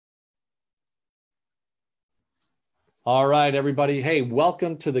All right, everybody. Hey,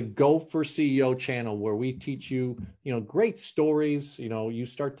 welcome to the Go for CEO channel where we teach you, great stories. You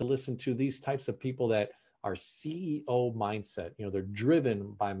start to listen to these types of people that are CEO mindset. They're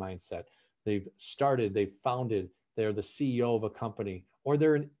driven by mindset. They've founded, they're the CEO of a company, or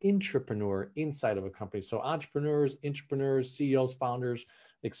they're an entrepreneur inside of a company. So entrepreneurs, CEOs, founders,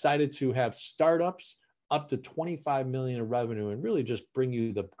 excited to have startups up to 25 million in revenue and really just bring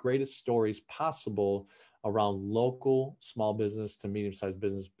you the greatest stories possible around local small business to medium-sized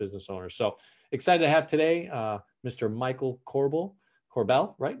business owners. So excited to have today Mr. Michael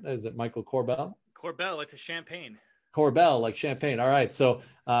Corbell, right? Is it Michael Corbell? Corbell, like the champagne. Corbell, like champagne. All right. So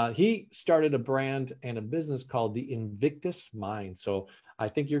he started a brand and a business called the Invictus Mind. So I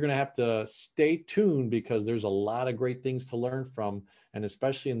think you're going to have to stay tuned because there's a lot of great things to learn from. And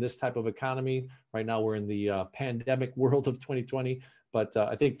especially in this type of economy, right now we're in the pandemic world of 2020. But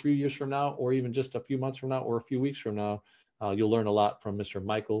I think a few years from now, or even just a few months from now, or a few weeks from now, you'll learn a lot from Mr.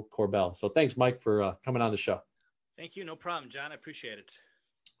 Michael Corbell. So thanks, Mike, for coming on the show. Thank you. No problem, John. I appreciate it.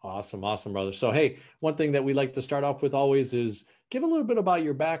 Awesome, awesome, brother. So, hey, one thing that we like to start off with always is give a little bit about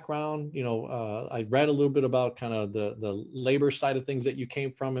your background. I read a little bit about kind of the labor side of things that you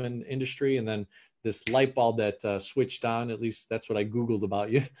came from in industry, and then this light bulb that switched on. At least that's what I Googled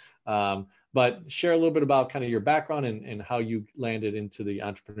about you. But share a little bit about kind of your background and how you landed into the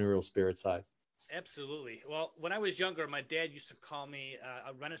entrepreneurial spirit side. Absolutely. Well, when I was younger, my dad used to call me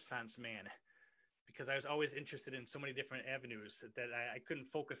a Renaissance man because I was always interested in so many different avenues that I couldn't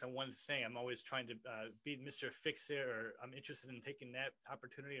focus on one thing. I'm always trying to be Mr. Fix-It, or I'm interested in taking that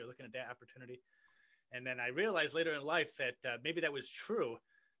opportunity or looking at that opportunity. And then I realized later in life that maybe that was true.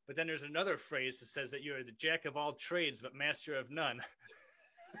 But then there's another phrase that says that you're the jack of all trades, but master of none.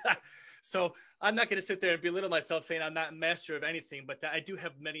 So I'm not going to sit there and belittle myself saying I'm not a master of anything, but I do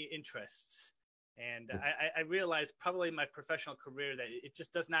have many interests. And I realized probably in my professional career that it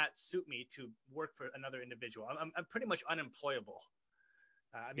just does not suit me to work for another individual. I'm pretty much unemployable.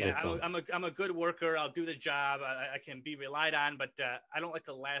 I'm a good worker. I'll do the job. I can be relied on, but I don't like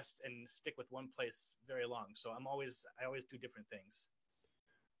to last and stick with one place very long. So I always do different things.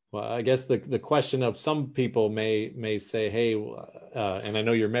 Well, I guess the question of some people may say, hey, and I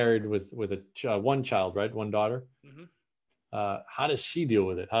know you're married with one child, right? One daughter. Mm-hmm. How does she deal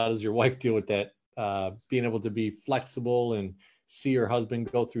with it? How does your wife deal with that? Being able to be flexible and see her husband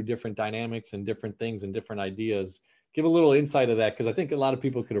go through different dynamics and different things and different ideas. Give a little insight of that because I think a lot of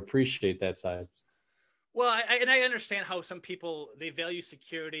people could appreciate that side. Well, I understand how some people, they value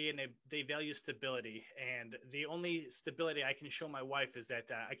security and they value stability. And the only stability I can show my wife is that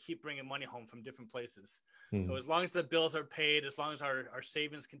I keep bringing money home from different places. So as long as the bills are paid, as long as our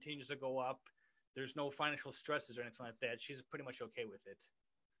savings continues to go up, there's no financial stresses or anything like that, she's pretty much okay with it.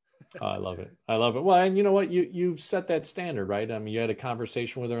 Oh, I love it. I love it. Well, and you know what? You've set that standard, right? I mean, you had a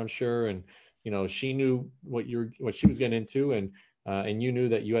conversation with her, I'm sure, and she knew what she was getting into, and you knew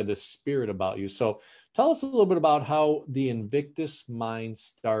that you had this spirit about you. So tell us a little bit about how the Invictus Mind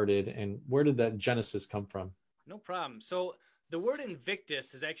started and where did that genesis come from? No problem. So the word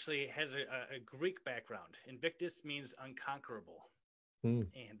Invictus has a Greek background. Invictus means unconquerable. Hmm.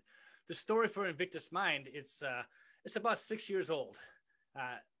 And the story for Invictus Mind, it's about 6 years old,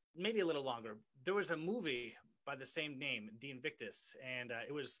 maybe a little longer. There was a movie by the same name, The Invictus, and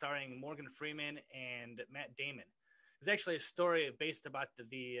it was starring Morgan Freeman and Matt Damon. It's actually a story based about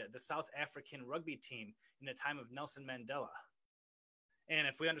the South African rugby team in the time of Nelson Mandela. And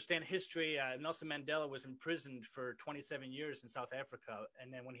if we understand history, Nelson Mandela was imprisoned for 27 years in South Africa,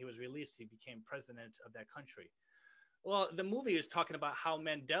 and then when he was released, he became president of that country. Well, the movie is talking about how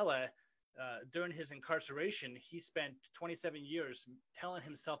Mandela, during his incarceration, he spent 27 years telling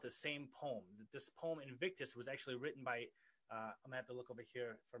himself the same poem. This poem, Invictus, was actually written by, I'm going to have to look over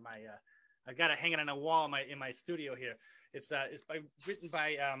here for my, I got it hanging on a wall in my studio here. It's written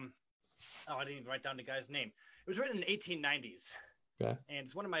by, I didn't even write down the guy's name. It was written in the 1890s. Okay. And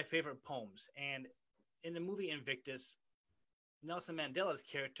it's one of my favorite poems. And in the movie Invictus, Nelson Mandela's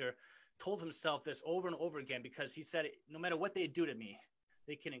character told himself this over and over again because he said, no matter what they do to me,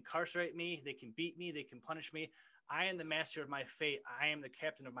 they can incarcerate me, they can beat me, they can punish me. I am the master of my fate. I am the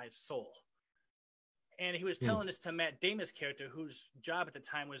captain of my soul. And he was telling this to Matt Damon's character, whose job at the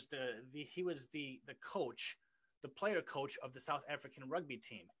time was he was the coach, the player coach of the South African rugby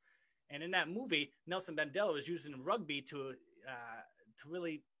team. And in that movie, Nelson Mandela was using rugby to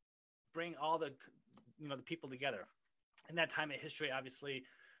really bring all the people together. In that time in history, obviously,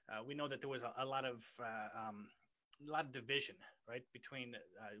 we know that there was a lot of division, right, between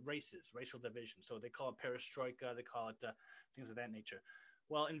racial division. So they call it perestroika, they call it things of that nature.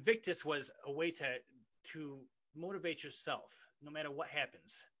 Well, Invictus was a way to motivate yourself no matter what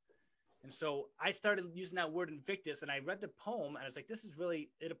happens. And so I started using that word Invictus, and I read the poem, and I was like, this is really,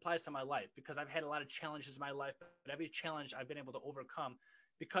 it applies to my life, because I've had a lot of challenges in my life, but every challenge I've been able to overcome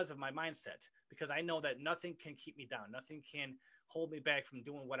because of my mindset, because I know that nothing can keep me down. Nothing can hold me back from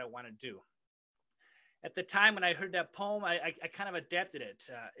doing what I want to do. At the time when I heard that poem, I kind of adapted it.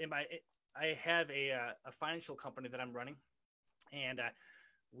 I have a financial company that I'm running, and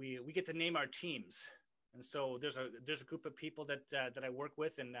we get to name our teams. And so there's a group of people that I work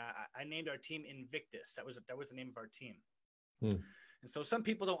with, and I named our team Invictus. That was the name of our team. And so some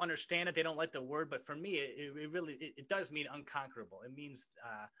people don't understand it; they don't like the word, but for me, it really does mean unconquerable. It means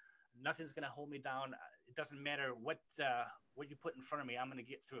nothing's going to hold me down. It doesn't matter what you put in front of me; I'm going to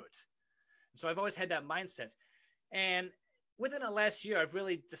get through it. And so I've always had that mindset, and within the last year, I've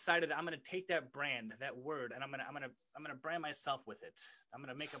really decided I'm going to take that brand, that word, and I'm going to brand myself with it. I'm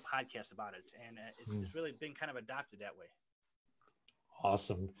going to make a podcast about it, and it's really been kind of adopted that way.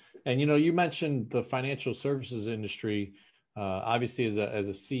 Awesome. And you mentioned the financial services industry. Obviously, as a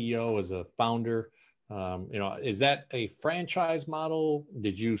CEO, as a founder, is that a franchise model?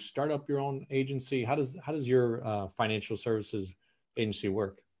 Did you start up your own agency? How does your financial services agency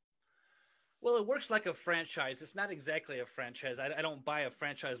work? Well, it works like a franchise. It's not exactly a franchise. I don't buy a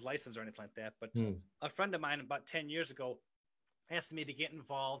franchise license or anything like that. But a friend of mine about 10 years ago asked me to get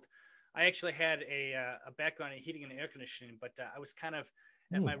involved. I actually had a background in heating and air conditioning, but I was kind of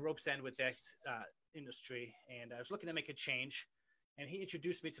at my rope's end with that industry. And I was looking to make a change. And he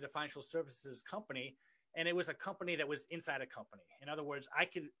introduced me to the financial services company. And it was a company that was inside a company. In other words, I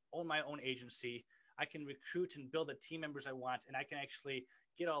could own my own agency. I can recruit and build the team members I want, and I can actually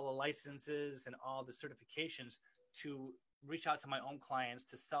get all the licenses and all the certifications to reach out to my own clients,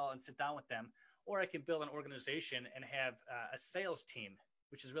 to sell and sit down with them. Or I can build an organization and have a sales team,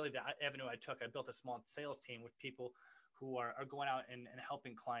 which is really the avenue I took. I built a small sales team with people who are going out and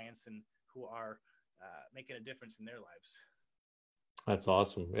helping clients and who are making a difference in their lives. That's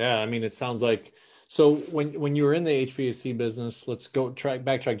awesome. Yeah. I mean, it sounds like, so when you were in the HVAC business, let's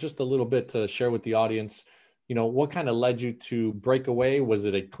backtrack just a little bit to share with the audience, what kind of led you to break away? Was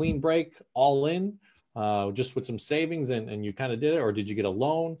it a clean break, all in, just with some savings and you kind of did it, or did you get a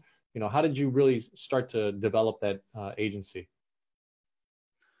loan? How did you really start to develop that agency?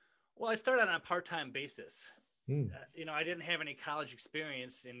 Well, I started on a part-time basis. I didn't have any college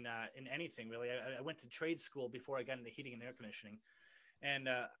experience in anything really. I went to trade school before I got into heating and air conditioning. And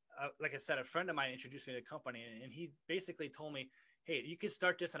like I said, a friend of mine introduced me to the company, and he basically told me, hey, you can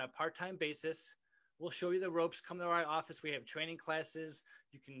start this on a part-time basis. We'll show you the ropes. Come to our office. We have training classes.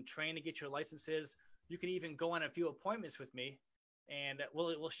 You can train to get your licenses. You can even go on a few appointments with me, and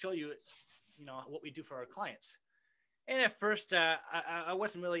we'll show you, what we do for our clients. And at first, I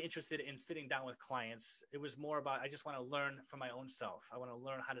wasn't really interested in sitting down with clients. It was more about, I just want to learn for my own self. I want to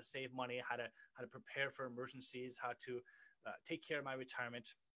learn how to save money, how to prepare for emergencies, how to take care of my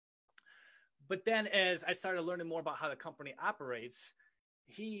retirement. But then as I started learning more about how the company operates,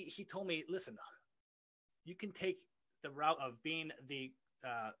 he told me, listen, you can take the route of being the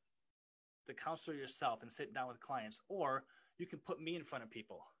counselor yourself and sitting down with clients, or you can put me in front of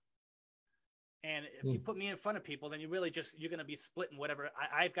people. And if you put me in front of people, then you're going to be splitting whatever.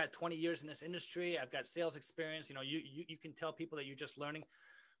 I've got 20 years in this industry. I've got sales experience. You can tell people that you're just learning,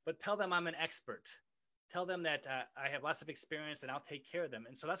 but tell them I'm an expert. Tell them that I have lots of experience and I'll take care of them.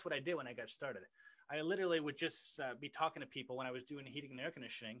 And so that's what I did when I got started. I literally would just be talking to people when I was doing heating and air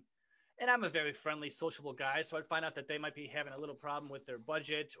conditioning. And I'm a very friendly, sociable guy. So I'd find out that they might be having a little problem with their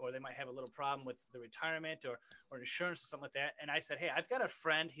budget, or they might have a little problem with the retirement or insurance or something like that. And I said, hey, I've got a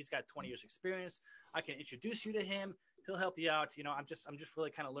friend. He's got 20 years experience. I can introduce you to him. He'll help you out. I'm just really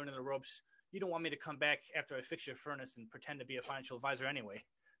kind of learning the ropes. You don't want me to come back after I fix your furnace and pretend to be a financial advisor anyway.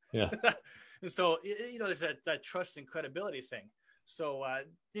 Yeah. And so, there's that trust and credibility thing. So,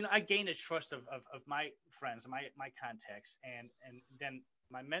 I gained the trust of my friends, my contacts, and then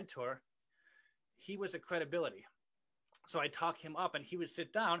my mentor, he was a credibility. So I talk him up, and he would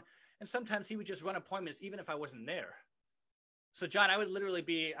sit down, and sometimes he would just run appointments even if I wasn't there. So John, I would literally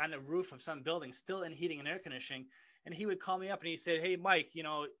be on the roof of some building, still in heating and air conditioning, and he would call me up and he said, hey, Mike,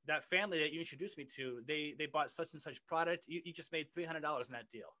 that family that you introduced me to, they bought such and such product. You just made $300 in that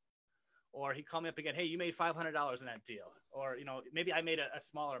deal. Or he called me up again, hey, you made $500 in that deal. Or, maybe I made a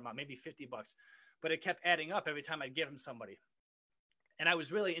smaller amount, maybe $50, but it kept adding up every time I'd give him somebody. And I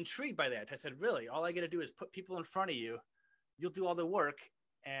was really intrigued by that. I said, really, all I got to do is put people in front of you. You'll do all the work,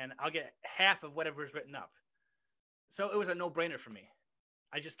 and I'll get half of whatever is written up. So it was a no-brainer for me.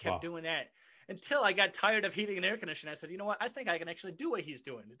 I just kept doing that. until I got tired of heating and air conditioning. I said, you know what? I think I can actually do what he's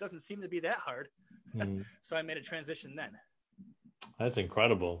doing. It doesn't seem to be that hard. So I made a transition then. That's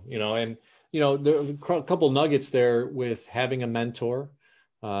incredible. And, there are a couple nuggets there with having a mentor,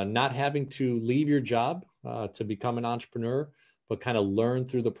 not having to leave your job to become an entrepreneur, but kind of learn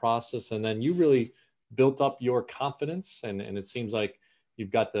through the process. And then you really built up your confidence. And it seems like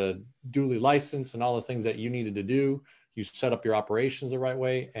you've got the duly license and all the things that you needed to do. You set up your operations the right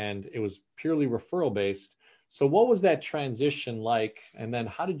way, and it was purely referral based. So what was that transition like? And then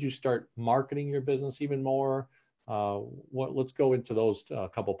how did you start marketing your business even more? Let's go into those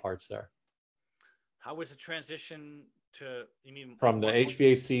couple parts there. How was the transition to, you mean from the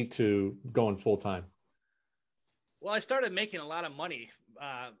HVAC to going full time? Well, I started making a lot of money,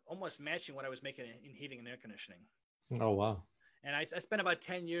 almost matching what I was making in heating and air conditioning. Oh, wow. And I spent about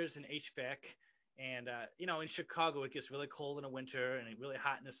 10 years in HVAC. And, in Chicago, it gets really cold in the winter and really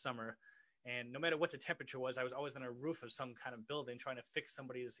hot in the summer. And no matter what the temperature was, I was always on a roof of some kind of building trying to fix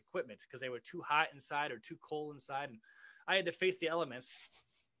somebody's equipment because they were too hot inside or too cold inside. And I had to face the elements.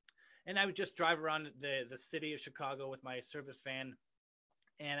 And I would just drive around the city of Chicago with my service van.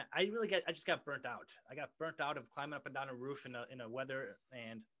 And I just got burnt out. I got burnt out of climbing up and down a roof in a weather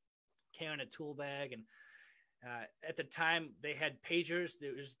and carrying a tool bag. And at the time, they had pagers.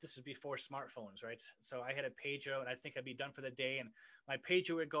 This was before smartphones, right? So I had a pager, and I think I'd be done for the day. And my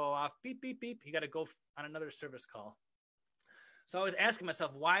pager would go off, beep, beep, beep. You got to go on another service call. So I was asking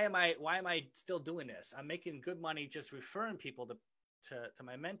myself, why am I still doing this? I'm making good money just referring people to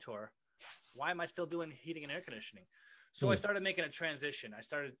my mentor. Why am I still doing heating and air conditioning? So I started making a transition. I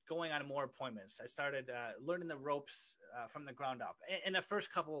started going on more appointments. I started learning the ropes from the ground up. In the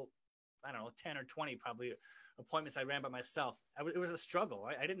first couple, I don't know, 10 or 20 probably appointments I ran by myself, it was a struggle.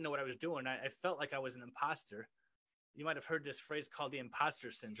 I didn't know what I was doing. I felt like I was an imposter. You might have heard this phrase called the imposter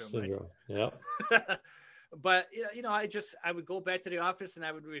syndrome. Right? Yeah. But, I would go back to the office and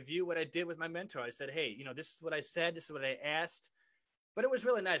I would review what I did with my mentor. I said, hey, this is what I said. This is what I asked. But it was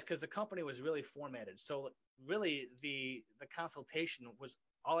really nice because the company was really formatted. So really the consultation was,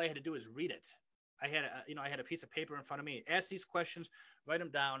 all I had to do was read it. I had a piece of paper in front of me, ask these questions, write them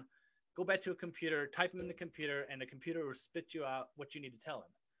down, go back to a computer, type them in the computer, and the computer will spit you out what you need to tell them.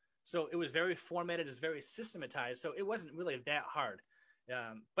 So it was very formatted, it's very systematized. So it wasn't really that hard.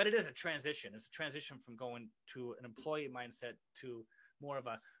 But it is a transition. It's a transition from going to an employee mindset to more of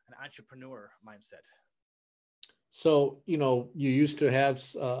an entrepreneur mindset. So, you used to have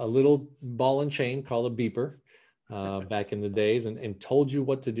a little ball and chain called a beeper back in the days and told you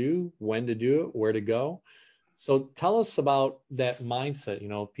what to do, when to do it, where to go. So tell us about that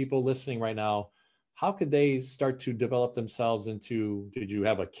mindset. People listening right now, how could they start to develop themselves into, did you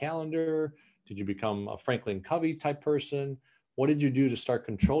have a calendar? Did you become a Franklin Covey type person? What did you do to start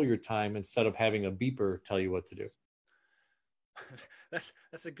control your time instead of having a beeper tell you what to do?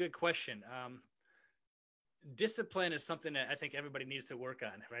 That's a good question. Discipline is something that I think everybody needs to work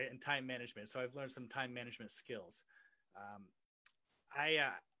on, right? And time management. So I've learned some time management skills.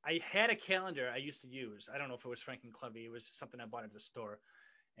 I had a calendar I used to use. I don't know if it was Franklin Covey. It was something I bought at the store.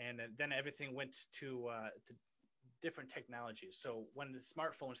 And then everything went to different technologies. So when the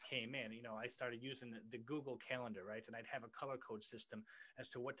smartphones came in, I started using the Google Calendar, right? And I'd have a color code system as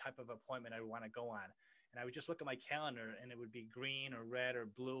to what type of appointment I would want to go on. And I would just look at my calendar and it would be green or red or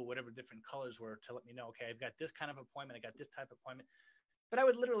blue, whatever different colors were, to let me know, okay, I've got this kind of appointment. I got this type of appointment. But I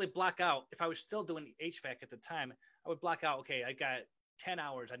would literally block out, if I was still doing HVAC at the time, I would block out, okay, I got 10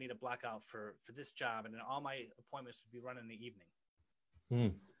 hours I need to block out for this job. And then all my appointments would be run in the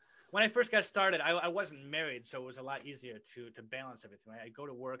evening. When I first got started, I wasn't married, so it was a lot easier to balance everything. I go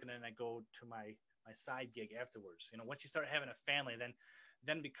to work and then I go to my side gig afterwards. Once you start having a family, then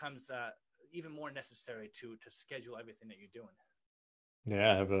it becomes even more necessary to schedule everything that you're doing.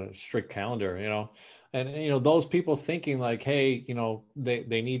 Yeah, I have a strict calendar, and those people thinking like, hey,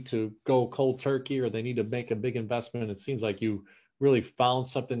 they need to go cold turkey or they need to make a big investment. It seems like you really found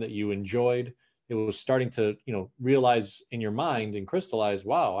something that you enjoyed. It was starting to, realize in your mind and crystallize,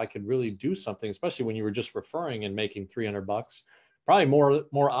 wow, I could really do something, especially when you were just referring and making $300, probably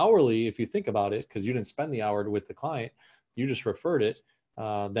more hourly if you think about it, because you didn't spend the hour with the client, you just referred it.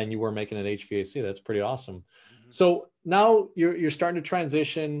 Than you were making at HVAC. That's pretty awesome. Mm-hmm. So now you're starting to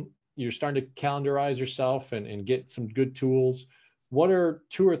transition. You're starting to calendarize yourself and get some good tools. What are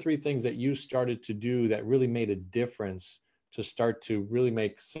 2 or 3 things that you started to do that really made a difference to start to really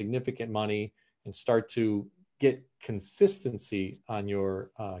make significant money and start to get consistency on your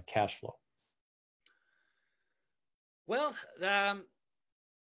cash flow? Well,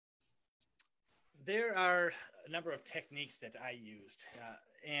 there are a number of techniques that I used.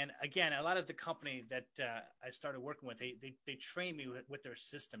 And again, a lot of the company that I started working with, they trained me with their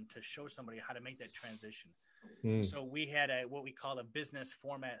system to show somebody how to make that transition. So we had what we call a business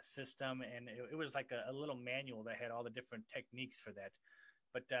format system, and it was like a little manual that had all the different techniques for that.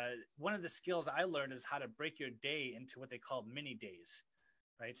 But one of the skills I learned is how to break your day into what they call mini days,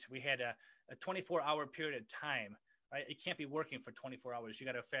 right? So we had a 24-hour period of time, right? You can't be working for 24 hours. You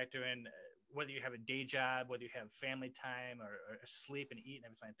got to factor in whether you have a day job, whether you have family time or sleep and eat and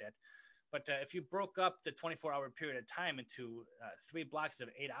everything like that. But if you broke up the 24-hour period of time into 3 blocks of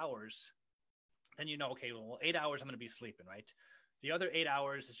 8 hours, then you know, okay, well, 8 hours I'm going to be sleeping, right? The other 8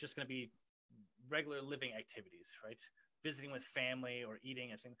 hours is just going to be regular living activities, right? Visiting with family or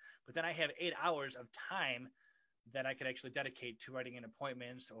eating and things. But then I have 8 hours of time that I could actually dedicate to writing in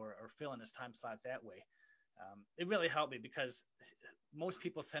appointments or filling this time slot that way. It really helped me because most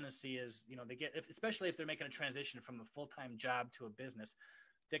people's tendency is, you know, they get, especially if they're making a transition from a full-time job to a business,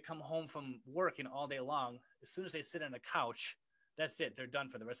 they come home from working all day long. As soon as they sit on the couch, that's it. They're done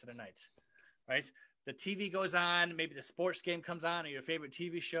for the rest of the night, right? The TV goes on, maybe the sports game comes on or your favorite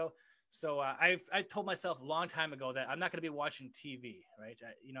TV show. So I told myself a long time ago that I'm not going to be watching TV, right?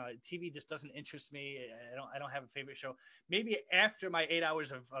 You know, TV just doesn't interest me. I don't have a favorite show. Maybe after my 8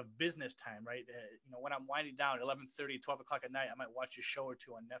 hours of business time, right? You know, when I'm winding down 11:30, 12 o'clock at night, I might watch a show or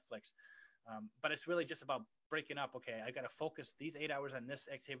two on Netflix. But it's really just about breaking up. Okay, I got to focus these 8 hours on this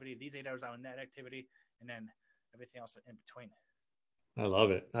activity, these 8 hours on that activity, and then everything else in between. I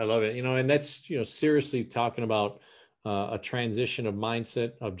love it. I love it. You know, and that's, you know, seriously talking about a transition of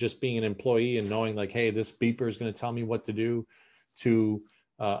mindset of just being an employee and knowing like, hey, this beeper is going to tell me what to do, to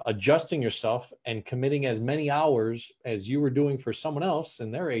adjusting yourself and committing as many hours as you were doing for someone else in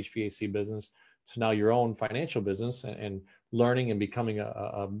their HVAC business to now your own financial business and learning and becoming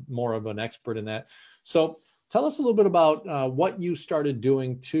a more of an expert in that. So tell us a little bit about what you started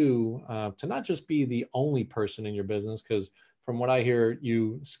doing to not just be the only person in your business, because from what I hear,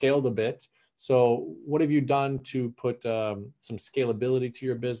 you scaled a bit. So what have you done to put some scalability to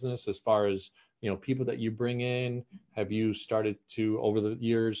your business as far as, you know, people that you bring in? Have you started to, over the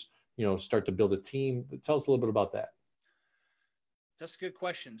years, you know, start to build a team? Tell us a little bit about that. That's a good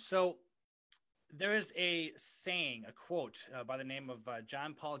question. So there is a saying, a quote by the name of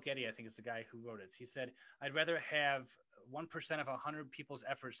John Paul Getty, I think is the guy who wrote it. He said, I'd rather have 1% of 100 people's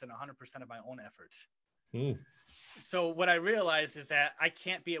efforts than 100% of my own efforts. So what I realized is that I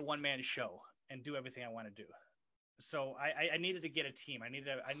can't be a one-man show and do everything I want to do. So I needed to get a team. I needed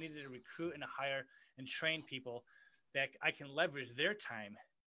to recruit and hire and train people that I can leverage their time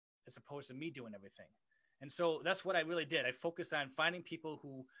as opposed to me doing everything. And so that's what I really did. I focused on finding people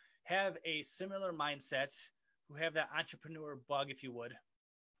who have a similar mindset, who have that entrepreneur bug, if you would.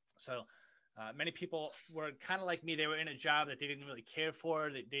 So many people were kind of like me. They were in a job that they didn't really care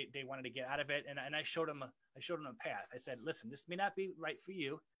for. They wanted to get out of it. And I showed them a path. I said, listen, this may not be right for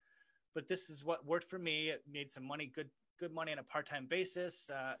you, but this is what worked for me. It made some money, good money on a part-time basis.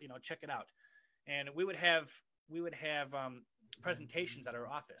 You know, check it out. And we would have presentations at our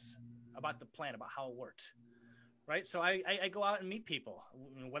office about the plan, about how it worked. Right. So I go out and meet people,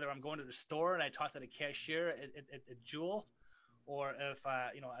 whether I'm going to the store and I talk to the cashier at Jewel, or if,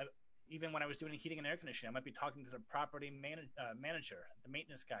 you know, even when I was doing heating and air conditioning, I might be talking to the property manager, the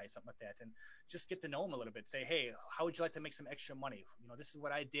maintenance guy, something like that, and just get to know them a little bit. Say, hey, how would you like to make some extra money? You know, this is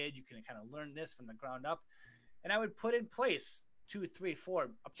what I did. You can kind of learn this from the ground up. And I would put in place 2, 3, 4,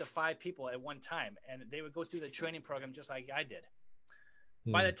 up to 5 people at one time. And they would go through the training program just like I did.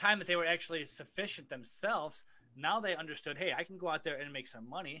 By the time that they were actually sufficient themselves, now they understood, hey, I can go out there and make some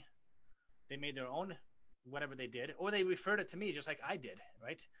money. They made their own whatever they did, or they referred it to me just like I did,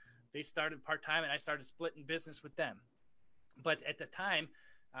 right? They started part-time and I started splitting business with them. But at the time,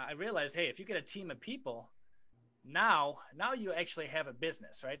 I realized, hey, if you get a team of people, now you actually have a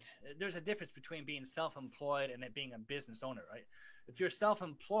business, right? There's a difference between being self-employed and being a business owner, right? If you're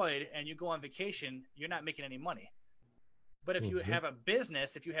self-employed and you go on vacation, you're not making any money. But if you have a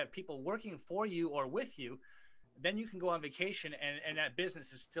business, if you have people working for you or with you, then you can go on vacation and that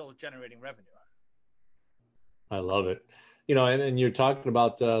business is still generating revenue. I love it. You know, and you're talking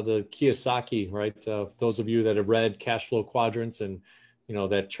about the Kiyosaki, right? Those of you that have read Cash Flow Quadrants and, you know,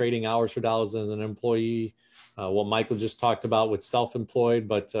 that trading hours for dollars as an employee, what Michael just talked about with self-employed,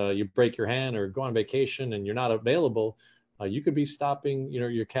 but you break your hand or go on vacation and you're not available, you could be stopping, you know,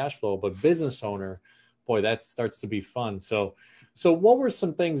 your cash flow. But business owner, boy, that starts to be fun. So what were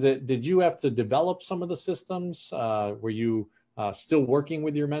some things did you have to develop some of the systems? Were you still working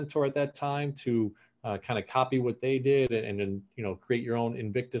with your mentor at that time to kind of copy what they did and then, you know, create your own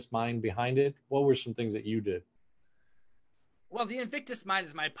Invictus mind behind it? What were some things that you did? Well, the Invictus Mind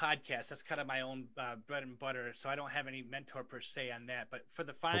is my podcast. That's kind of my own bread and butter. So I don't have any mentor per se on that. But for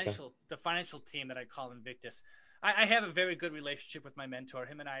Okay. the financial team that I call Invictus, I have a very good relationship with my mentor.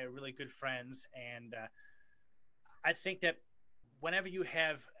 Him and I are really good friends, and I think that whenever you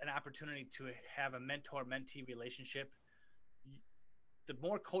have an opportunity to have a mentor-mentee relationship, the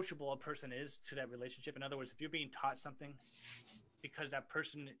more coachable a person is to that relationship. In other words, if you're being taught something because that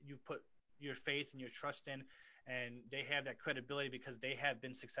person you've put your faith and your trust in, and they have that credibility because they have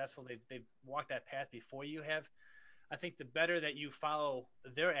been successful, they've walked that path before you have. I think the better that you follow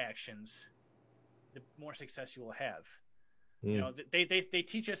their actions, the more success you will have. You Mm. know, they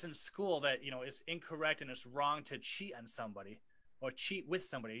teach us in school that, you know, it's incorrect and it's wrong to cheat on somebody or cheat with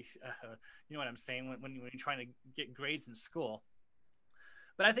somebody. You know what I'm saying? When you're trying to get grades in school.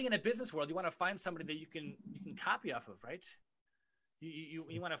 But I think in a business world, you want to find somebody that you can copy off of, right?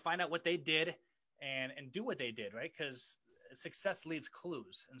 You want to find out what they did and do what they did, right? Because success leaves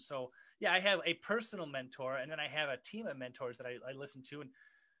clues. And so, yeah, I have a personal mentor, and then I have a team of mentors that I listen to. And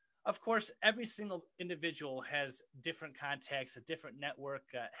of course, every single individual has different contacts, a different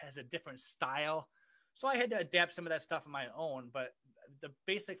network, has a different style. So I had to adapt some of that stuff on my own, but the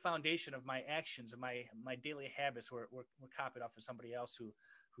basic foundation of my actions and my daily habits were copied off of somebody else who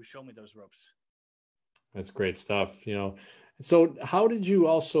showed me those ropes. That's great stuff, you know. So how did you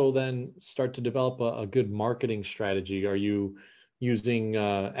also then start to develop a good marketing strategy? Are you using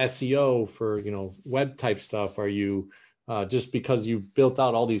SEO for, you know, web type stuff? Are you just because you've built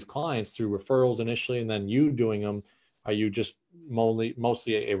out all these clients through referrals initially and then you doing them, are you just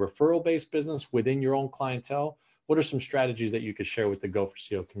mostly a referral based business within your own clientele? What are some strategies that you could share with the Go for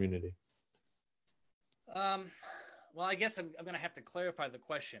CEO community? Um, well, I guess I'm going to have to clarify the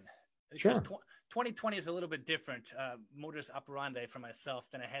question because Sure. 2020 is a little bit different modus operandi for myself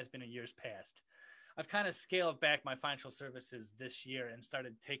than it has been in years past. I've kind of scaled back my financial services this year and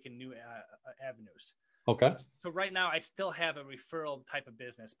started taking new avenues. Okay. So right now I still have a referral type of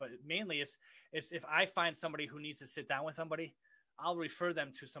business, but mainly it's if I find somebody who needs to sit down with somebody, I'll refer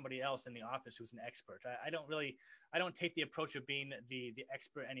them to somebody else in the office who's an expert. I don't take the approach of being the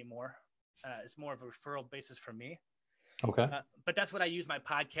expert anymore. It's more of a referral basis for me. Okay. But that's what I use my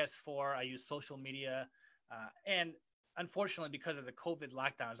podcast for. I use social media. And unfortunately, because of the COVID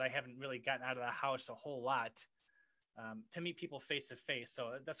lockdowns, I haven't really gotten out of the house a whole lot to meet people face to face.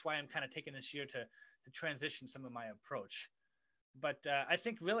 So that's why I'm kind of taking this year to transition some of my approach. But I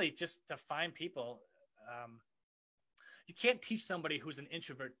think really just to find people, you can't teach somebody who's an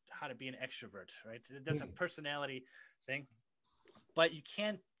introvert how to be an extrovert, right? That's a personality thing. But you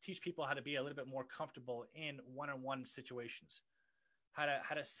can teach people how to be a little bit more comfortable in one-on-one situations. How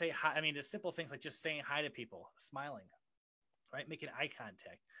to say hi. I mean, the simple things like just saying hi to people, smiling, right? Making eye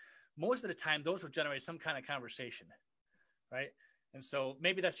contact. Most of the time, those will generate some kind of conversation, right? And so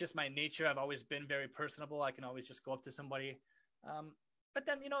maybe that's just my nature. I've always been very personable. I can always just go up to somebody. But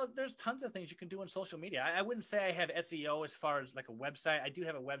then, you know, there's tons of things you can do on social media. I wouldn't say I have SEO as far as like a website. I do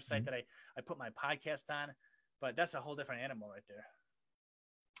have a website that I put my podcast on, but that's a whole different animal right there.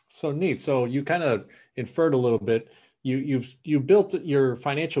 So neat. So you kind of inferred a little bit. You've built your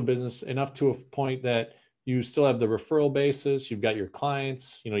financial business enough to a point that you still have the referral basis. You've got your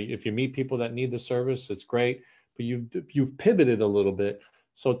clients. You know, if you meet people that need the service, it's great. But you've pivoted a little bit.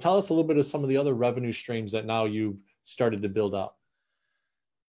 So tell us a little bit of some of the other revenue streams that now you've started to build out.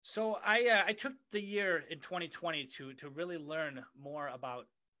 So I took the year in 2020 to really learn more about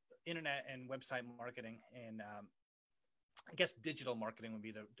internet and website marketing, and I guess digital marketing would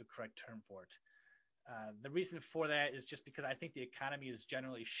be the correct term for it. The reason for that is just because I think the economy is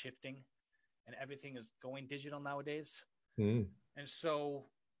generally shifting and everything is going digital nowadays. Mm. And so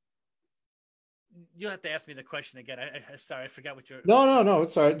you'll have to ask me the question again. I'm sorry, I forgot what you're. No,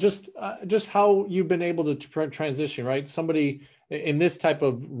 it's all right. Just how you've been able to transition, right? Somebody in this type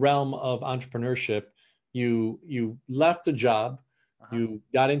of realm of entrepreneurship, you left a job, you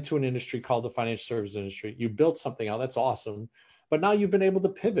got into an industry called the financial services industry. You built something out. That's awesome. But now you've been able to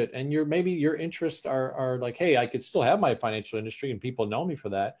pivot, and maybe your interests are like, hey, I could still have my financial industry, and people know me for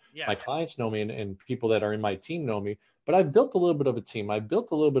that. Yeah. My clients know me, and people that are in my team know me. But I've built a little bit of a team. I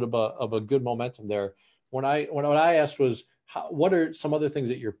built a little bit of a good momentum there. When I asked was, what are some other things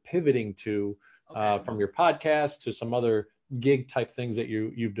that you're pivoting to from your podcast to some other gig type things that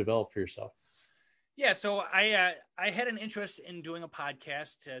you've developed for yourself? Yeah, so I had an interest in doing a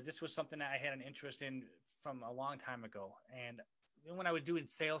podcast. This was something that I had an interest in from a long time ago. And when I would do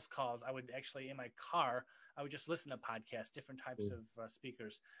sales calls, I would actually in my car, I would just listen to podcasts, different types of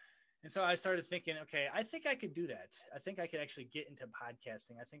speakers. And so I started thinking, okay, I think I could do that. I think I could actually get into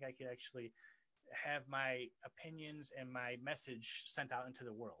podcasting. I think I could actually have my opinions and my message sent out into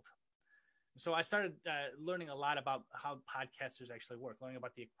the world. So I started learning a lot about how podcasters actually work, learning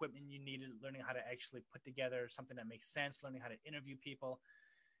about the equipment you needed, learning how to actually put together something that makes sense, learning how to interview people.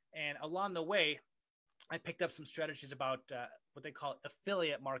 And along the way, I picked up some strategies about what they call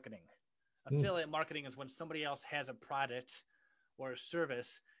affiliate marketing. Affiliate marketing is when somebody else has a product or a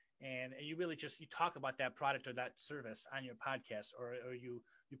service, and you really you talk about that product or that service on your podcast, or you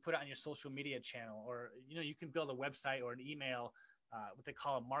put it on your social media channel, or you can build a website or an email, what they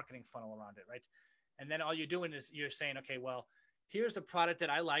call a marketing funnel around it, right? And then all you're doing is you're saying, okay, well, here's the product that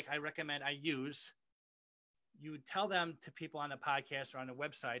I like, I recommend, I use. You tell them to people on the podcast or on the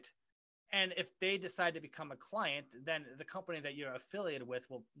website. And if they decide to become a client, then the company that you're affiliated with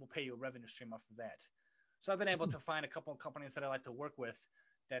will pay you a revenue stream off of that. So I've been able to find a couple of companies that I like to work with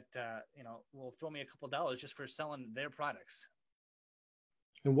that, will throw me a couple of dollars just for selling their products.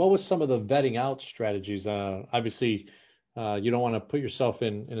 And what was some of the vetting out strategies? Obviously, you don't want to put yourself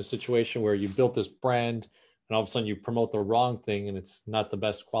in a situation where you built this brand and all of a sudden you promote the wrong thing and it's not the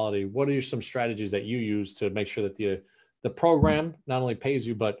best quality. What are some strategies that you use to make sure that the program not only pays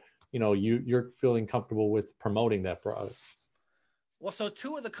you, but you're feeling comfortable with promoting that product? Well, so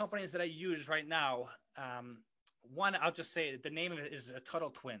two of the companies that I use right now, one, I'll just say the name of it is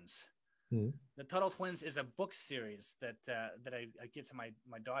Tuttle Twins. Mm-hmm. The Tuttle Twins is a book series that I give to my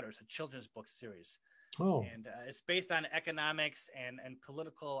daughter. It's a children's book series. Oh. And it's based on economics and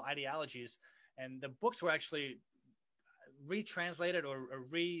political ideologies. And the books were actually retranslated or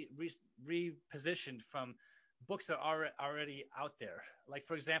repositioned from books that are already out there. Like,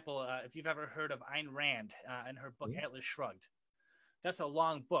 for example, if you've ever heard of Ayn Rand and her book, Atlas Shrugged, that's a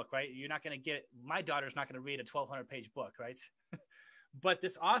long book, right? You're not going to my daughter's not going to read a 1,200-page book, right? But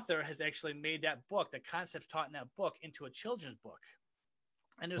this author has actually made that book, the concepts taught in that book, into a children's book.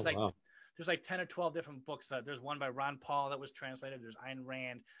 And there's there's like 10 or 12 different books. There's one by Ron Paul that was translated. There's Ayn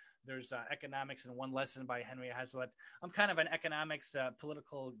Rand. There's Economics in One Lesson by Henry Hazlitt. I'm kind of an economics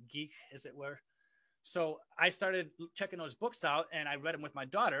political geek, as it were. So I started checking those books out, and I read them with my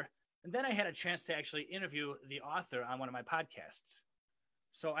daughter. And then I had a chance to actually interview the author on one of my podcasts.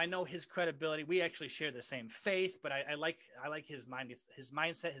 So I know his credibility. We actually share the same faith, but I like his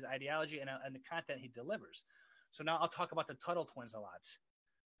mindset, his ideology, and the content he delivers. So now I'll talk about the Tuttle Twins a lot.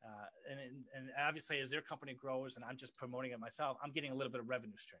 And obviously, as their company grows and I'm just promoting it myself, I'm getting a little bit of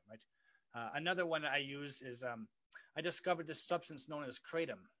revenue stream, right? Another one that I use is I discovered this substance known as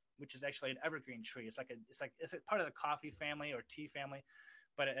kratom, which is actually an evergreen tree. It's a part of the coffee family or tea family,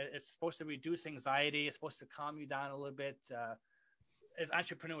 but it's supposed to reduce anxiety. It's supposed to calm you down a little bit. As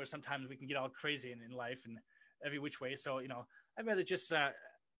entrepreneurs, sometimes we can get all crazy in life and every which way. So, I'd rather just,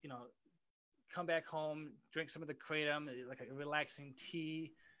 come back home, drink some of the kratom, like a relaxing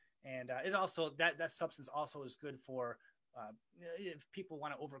tea. And it also, that substance also is good for, if people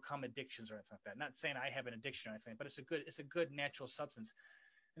want to overcome addictions or anything like that. Not saying I have an addiction or anything, but it's a good natural substance.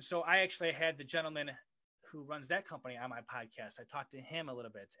 And so I actually had the gentleman who runs that company on my podcast. I talked to him a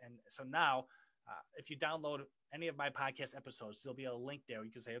little bit. And so now, if you download any of my podcast episodes, there'll be a link there.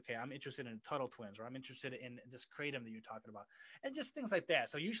 You can say, okay, I'm interested in Tuttle Twins, or I'm interested in this kratom that you're talking about, and just things like that.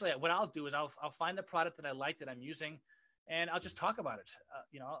 So usually what I'll do is I'll find the product that I like, that I'm using, and I'll just talk about it.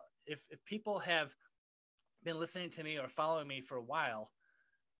 If people have been listening to me or following me for a while,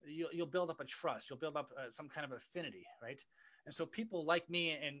 you'll build up a trust. You'll build up some kind of affinity, right? And so people like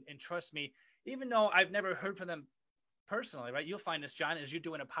me and trust me, even though I've never heard from them personally, right? You'll find this, John, as you're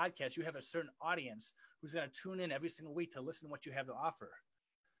doing a podcast, you have a certain audience who's going to tune in every single week to listen to what you have to offer.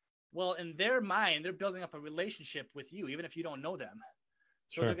 Well, in their mind, they're building up a relationship with you, even if you don't know them.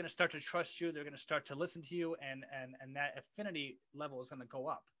 So Sure. They're going to start to trust you. They're going to start to listen to you, and that affinity level is going to go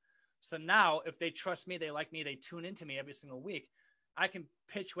up. So now, if they trust me, they like me, they tune into me every single week, I can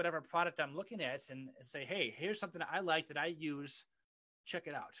pitch whatever product I'm looking at and say, hey, here's something that I like that I use. Check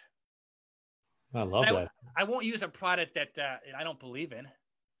it out. I love that. I won't use a product that I don't believe in.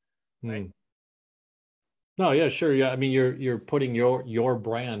 Right? No, yeah, sure. Yeah, I mean, you're putting your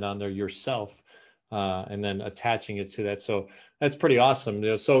brand on there yourself, and then attaching it to that. So that's pretty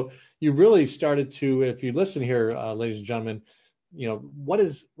awesome. So you really started to, if you listen here, ladies and gentlemen, what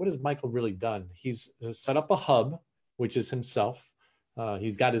has Michael really done? He's set up a hub, which is himself.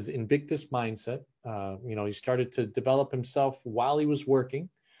 He's got his Invictus mindset. He started to develop himself while he was working.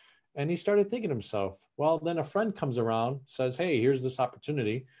 And he started thinking to himself, well, then a friend comes around, says, hey, here's this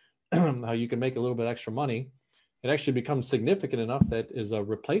opportunity, how you can make a little bit extra money. It actually becomes significant enough that is a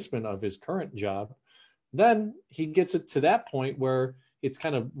replacement of his current job. Then he gets it to that point where it's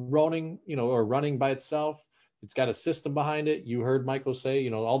kind of running by itself. It's got a system behind it. You heard Michael say,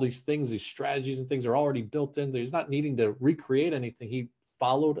 you know, all these things, these strategies and things are already built in. He's not needing to recreate anything. He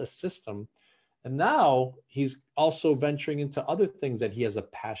followed a system. And now he's also venturing into other things that he has a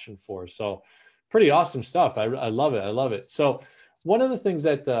passion for. So pretty awesome stuff. I love it. I love it. So one of the things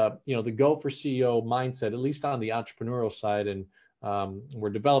that, you know, the Go for CEO mindset, at least on the entrepreneurial side, and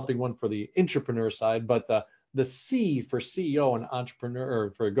we're developing one for the intrapreneur side, but the C for CEO and entrepreneur, or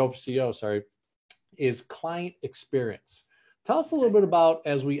for Go for CEO, sorry, is client experience. Tell us a little bit about,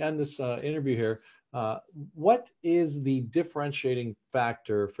 as we end this interview here, what is the differentiating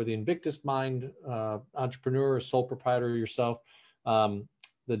factor for the Invictus Mind entrepreneur or sole proprietor yourself,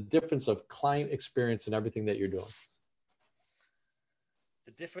 the difference of client experience in everything that you're doing?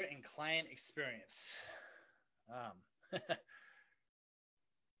 The difference in client experience. I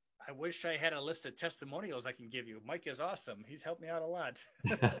wish I had a list of testimonials I can give you. Mike is awesome. He's helped me out a lot.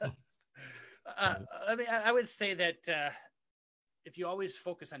 I mean, I would say that if you always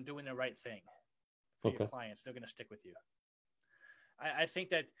focus on doing the right thing for your clients, they're going to stick with you. I think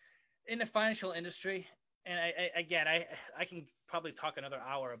that in the financial industry, and I can probably talk another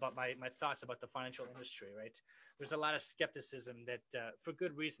hour about my thoughts about the financial industry, right? There's a lot of skepticism that, for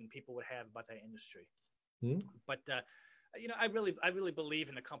good reason, people would have about that industry. But you know, I really believe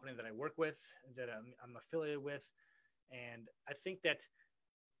in the company that I work with, that I'm affiliated with, and I think that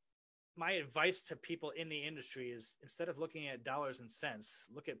my advice to people in the industry is, instead of looking at dollars and cents,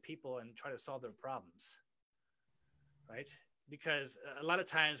 look at people and try to solve their problems, right? Because a lot of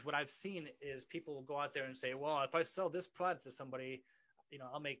times what I've seen is people will go out there and say, well, if I sell this product to somebody, you know,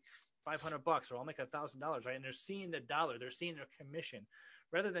 I'll make $500 or I'll make $1,000, right? And they're seeing the dollar, they're seeing their commission,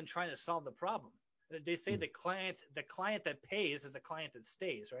 rather than trying to solve the problem. They say the client that pays is the client that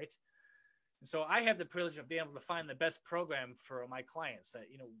stays, right? And so I have the privilege of being able to find the best program for my clients.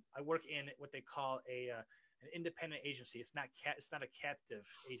 You know, I work in what they call an independent agency. It's not a captive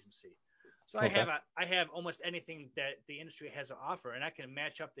agency. So I have almost anything that the industry has to offer, and I can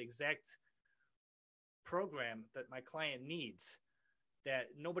match up the exact program that my client needs, that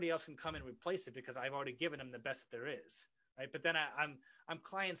nobody else can come and replace it, because I've already given them the best that there is. Right. But then I'm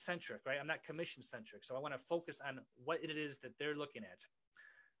client centric, right? I'm not commission centric. So I want to focus on what it is that they're looking at,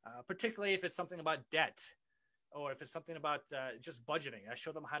 particularly if it's something about debt, or if it's something about just budgeting. I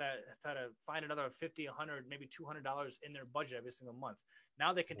show them how to find another $50, $100, maybe $200 in their budget every single month.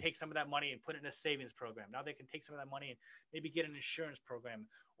 Now they can take some of that money and put it in a savings program. Now they can take some of that money and maybe get an insurance program,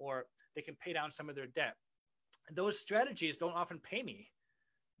 or they can pay down some of their debt. Those strategies don't often pay me,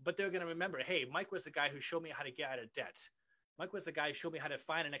 but they're going to remember, hey, Mike was the guy who showed me how to get out of debt. Mike was the guy who showed me how to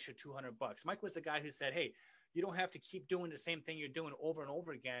find an extra $200. Mike was the guy who said, hey, you don't have to keep doing the same thing you're doing over and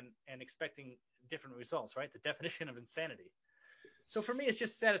over again and expecting different results, right? The definition of insanity. So for me, it's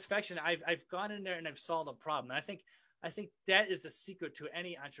just satisfaction. I've gone in there and I've solved a problem. And I think that is the secret to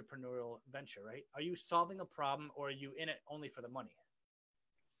any entrepreneurial venture, right? Are you solving a problem, or are you in it only for the money?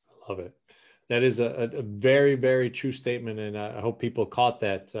 I love it. That is a very, very true statement. And I hope people caught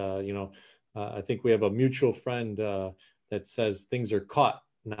that. You know, I think we have a mutual friend that says things are caught,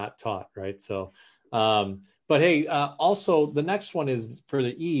 not taught, right? So, but hey, also the next one is for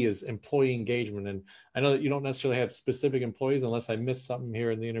the E is employee engagement. And I know that you don't necessarily have specific employees, unless I missed something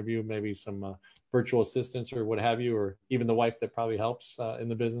here in the interview, maybe some virtual assistants or what have you, or even the wife that probably helps in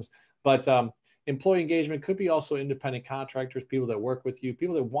the business. But employee engagement could be also independent contractors, people that work with you,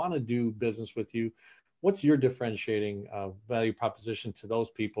 people that want to do business with you. What's your differentiating value proposition to those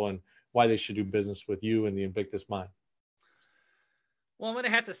people, and why they should do business with you and the Invictus Mind? Well, I'm going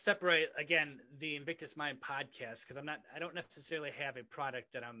to have to separate, again, the Invictus Mind podcast, because I don't necessarily have a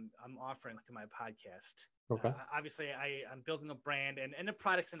product that I'm offering through my podcast. Okay. Obviously, I'm building a brand, and the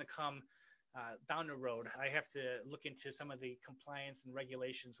product's going to come down the road. I have to look into some of the compliance and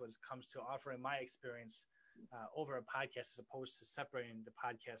regulations when it comes to offering my experience over a podcast, as opposed to separating the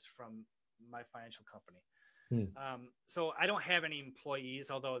podcast from my financial company. So I don't have any employees,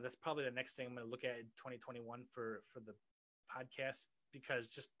 although that's probably the next thing I'm going to look at in 2021 for the podcast, because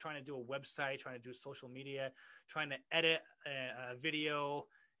just trying to do a website, trying to do social media, trying to edit a video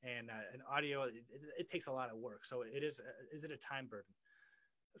and an audio, it takes a lot of work. So is it a time burden?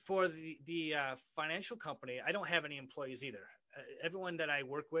 For the financial company, I don't have any employees either. Everyone that I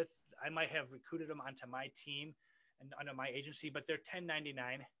work with, I might have recruited them onto my team and under my agency, but they're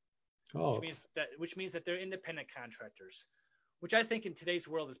 1099, which means that they're independent contractors, which I think in today's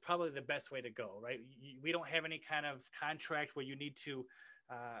world is probably the best way to go, right? We don't have any kind of contract where you need to,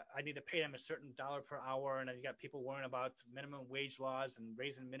 I need to pay them a certain dollar per hour, and then you got people worrying about minimum wage laws and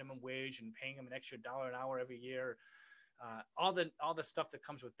raising minimum wage and paying them an extra $1 an hour every year. All the stuff that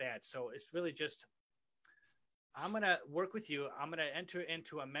comes with that. So it's really just I'm going to work with you. I'm going to enter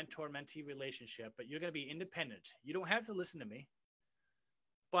into a mentor-mentee relationship, but you're going to be independent. You don't have to listen to me,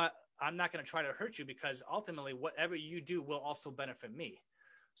 but I'm not going to try to hurt you because ultimately whatever you do will also benefit me.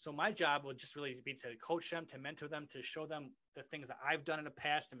 So my job will just really be to coach them, to mentor them, to show them the things that I've done in the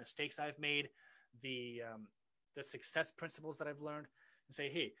past, the mistakes I've made, the success principles that I've learned, and say,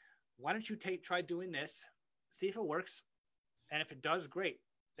 hey, why don't you try doing this, see if it works. And if it does, great.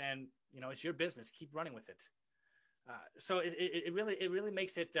 Then, it's your business. Keep running with it. So it really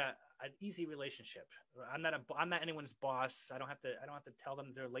makes it an easy relationship. I'm not anyone's boss. I don't have to tell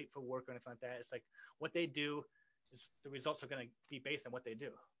them they're late for work or anything like that. It's like what they do is the results are going to be based on what they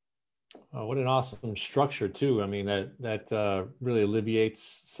do. Oh, what an awesome structure too. I mean, that really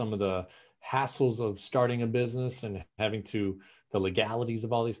alleviates some of the hassles of starting a business and having the legalities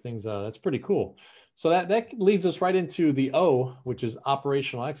of all these things. That's pretty cool. So that leads us right into the O, which is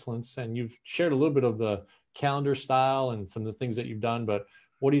operational excellence. And you've shared a little bit of the calendar style and some of the things that you've done, but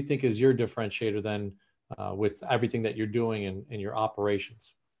what do you think is your differentiator then with everything that you're doing in your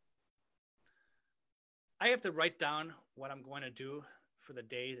operations? I have to write down what I'm going to do for the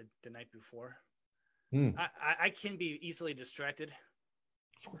day, the night before. Mm. I can be easily distracted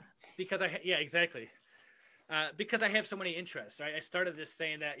because exactly. Because I have so many interests, right? I started this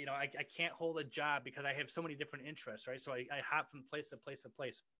saying that, I can't hold a job because I have so many different interests, right? So I hop from place to place to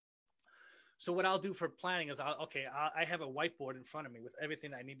place. So what I'll do for planning is I have a whiteboard in front of me with everything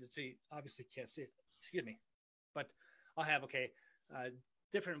that I need to see. Obviously can't see it, excuse me, but I'll have,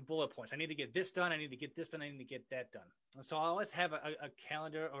 different bullet points. I need to get this done. I need to get this done. I need to get that done. And so I always have a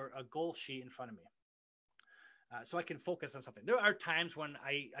calendar or a goal sheet in front of me. So I can focus on something. There are times when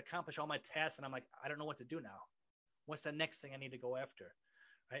I accomplish all my tasks and I'm like, I don't know what to do now. What's the next thing I need to go after,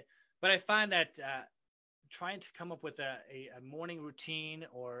 right? But I find that trying to come up with a morning routine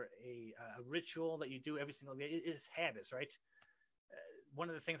or a ritual that you do every single day is habits, right? One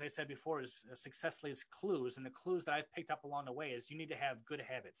of the things I said before is success leaves clues, and the clues that I've picked up along the way is you need to have good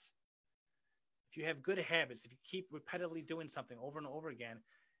habits. If you have good habits, if you keep repetitively doing something over and over again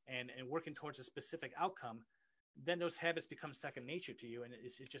and working towards a specific outcome, then those habits become second nature to you, and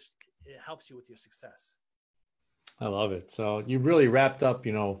it helps you with your success. I love it. So you really wrapped up,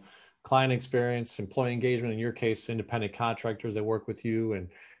 client experience, employee engagement, in your case, independent contractors that work with you, and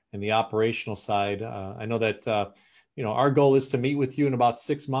the operational side. I know that, our goal is to meet with you in about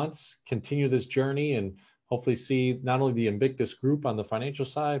 6 months, continue this journey, and hopefully see not only the Invictus group on the financial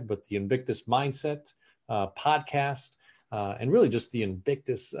side, but the Invictus mindset podcast, and really just the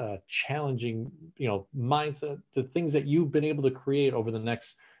Invictus challenging, mindset. The things that you've been able to create over the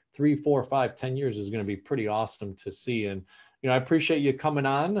next 3, 4, 5, 10 years is going to be pretty awesome to see. And, I appreciate you coming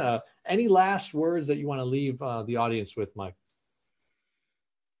on. Any last words that you want to leave the audience with, Mike?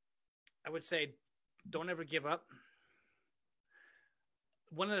 I would say, don't ever give up.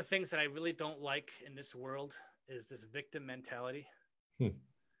 One of the things that I really don't like in this world is this victim mentality.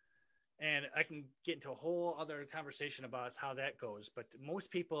 And I can get into a whole other conversation about how that goes. But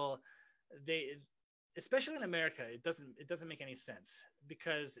most people, especially in America, it doesn't make any sense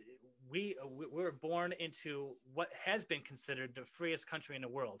because we were born into what has been considered the freest country in the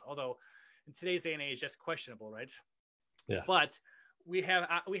world. Although in today's day and age, that's questionable, right? Yeah. But we have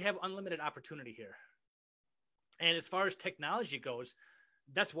unlimited opportunity here. And as far as technology goes,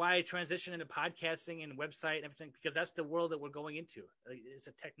 that's why I transitioned into podcasting and website and everything, because that's the world that we're going into. It's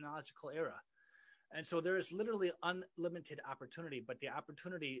a technological era. And so there is literally unlimited opportunity, but the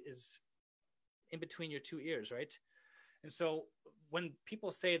opportunity is in between your two ears, right? And so when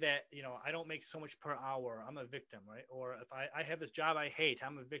people say that, I don't make so much per hour, I'm a victim, right? Or if I have this job I hate,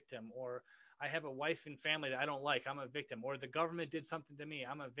 I'm a victim. Or I have a wife and family that I don't like, I'm a victim. Or the government did something to me,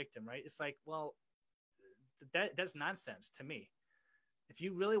 I'm a victim, right? It's like, well, that's nonsense to me. If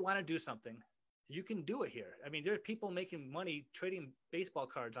you really want to do something, you can do it here. I mean, there are people making money trading baseball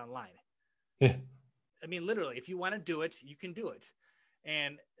cards online. Yeah. I mean, literally, if you want to do it, you can do it.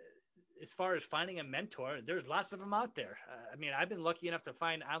 And as far as finding a mentor, there's lots of them out there. I mean, I've been lucky enough to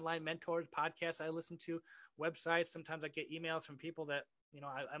find online mentors, podcasts I listen to, websites. Sometimes I get emails from people that,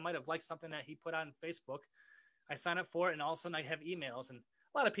 I might have liked something that he put on Facebook. I sign up for it, and all of a sudden I have emails. And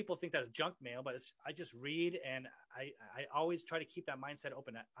a lot of people think that's junk mail, but I just read, and I always try to keep that mindset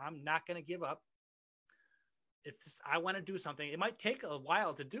open. I'm not going to give up. I want to do something. It might take a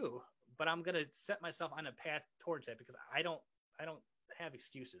while to do, but I'm going to set myself on a path towards that because I don't have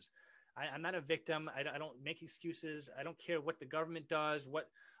excuses. I'm not a victim. I don't make excuses. I don't care what the government does, what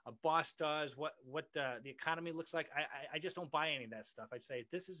a boss does, what the economy looks like. I just don't buy any of that stuff. I'd say,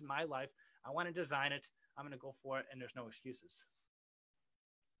 this is my life. I want to design it. I'm going to go for it, and there's no excuses.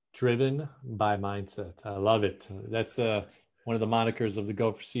 Driven by mindset. I love it. That's one of the monikers of the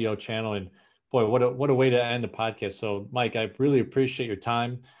Go for CEO channel. And boy, what a way to end the podcast. So, Mike, I really appreciate your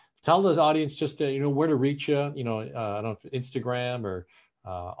time. Tell the audience just where to reach you. I don't know if Instagram or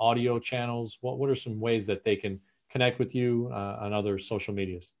audio channels. What are some ways that they can connect with you on other social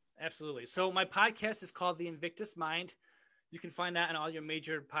medias? Absolutely. So my podcast is called The Invictus Mind. You can find that on all your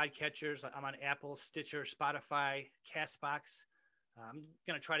major podcatchers. I'm on Apple, Stitcher, Spotify, Castbox. I'm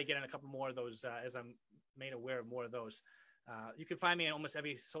going to try to get in a couple more of those as I'm made aware of more of those. You can find me on almost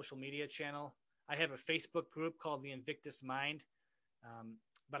every social media channel. I have a Facebook group called The Invictus Mind.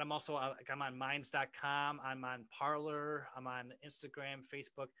 But I'm also I'm on minds.com. I'm on Parler. I'm on Instagram,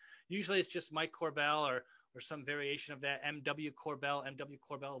 Facebook. Usually it's just Mike Corbell or some variation of that, MW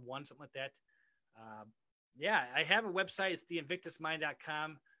Corbell 1, something like that. Yeah, I have a website. It's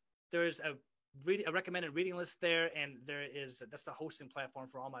theinvictusmind.com. There's a recommended reading list there, and that's the hosting platform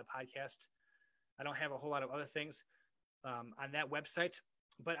for all my podcasts. I don't have a whole lot of other things on that website,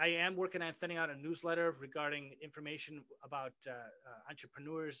 but I am working on sending out a newsletter regarding information about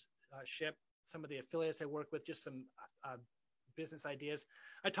entrepreneurship, some of the affiliates I work with, just some business ideas.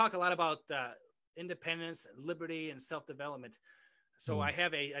 I talk a lot about independence, liberty, and self-development. So I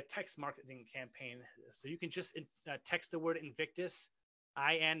have a text marketing campaign. So you can just text the word Invictus,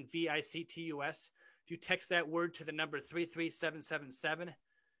 INVICTUS. If you text that word to the number 33777,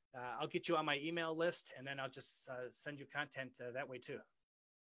 I'll get you on my email list, and then I'll just send you content that way too.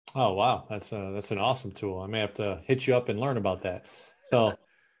 Oh, wow. That's an awesome tool. I may have to hit you up and learn about that. So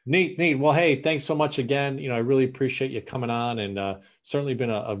neat. Well, hey, thanks so much again. I really appreciate you coming on, and certainly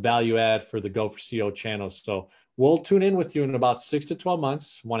been a value add for the Go for CEO channel. So we'll tune in with you in about 6 to 12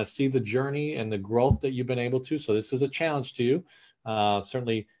 months. Want to see the journey and the growth that you've been able to. So this is a challenge to you.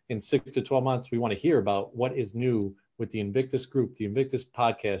 Certainly in 6 to 12 months, we want to hear about what is new with the Invictus Group, the Invictus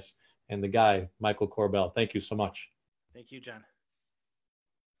podcast, and the guy, Michael Corbell. Thank you so much. Thank you, John.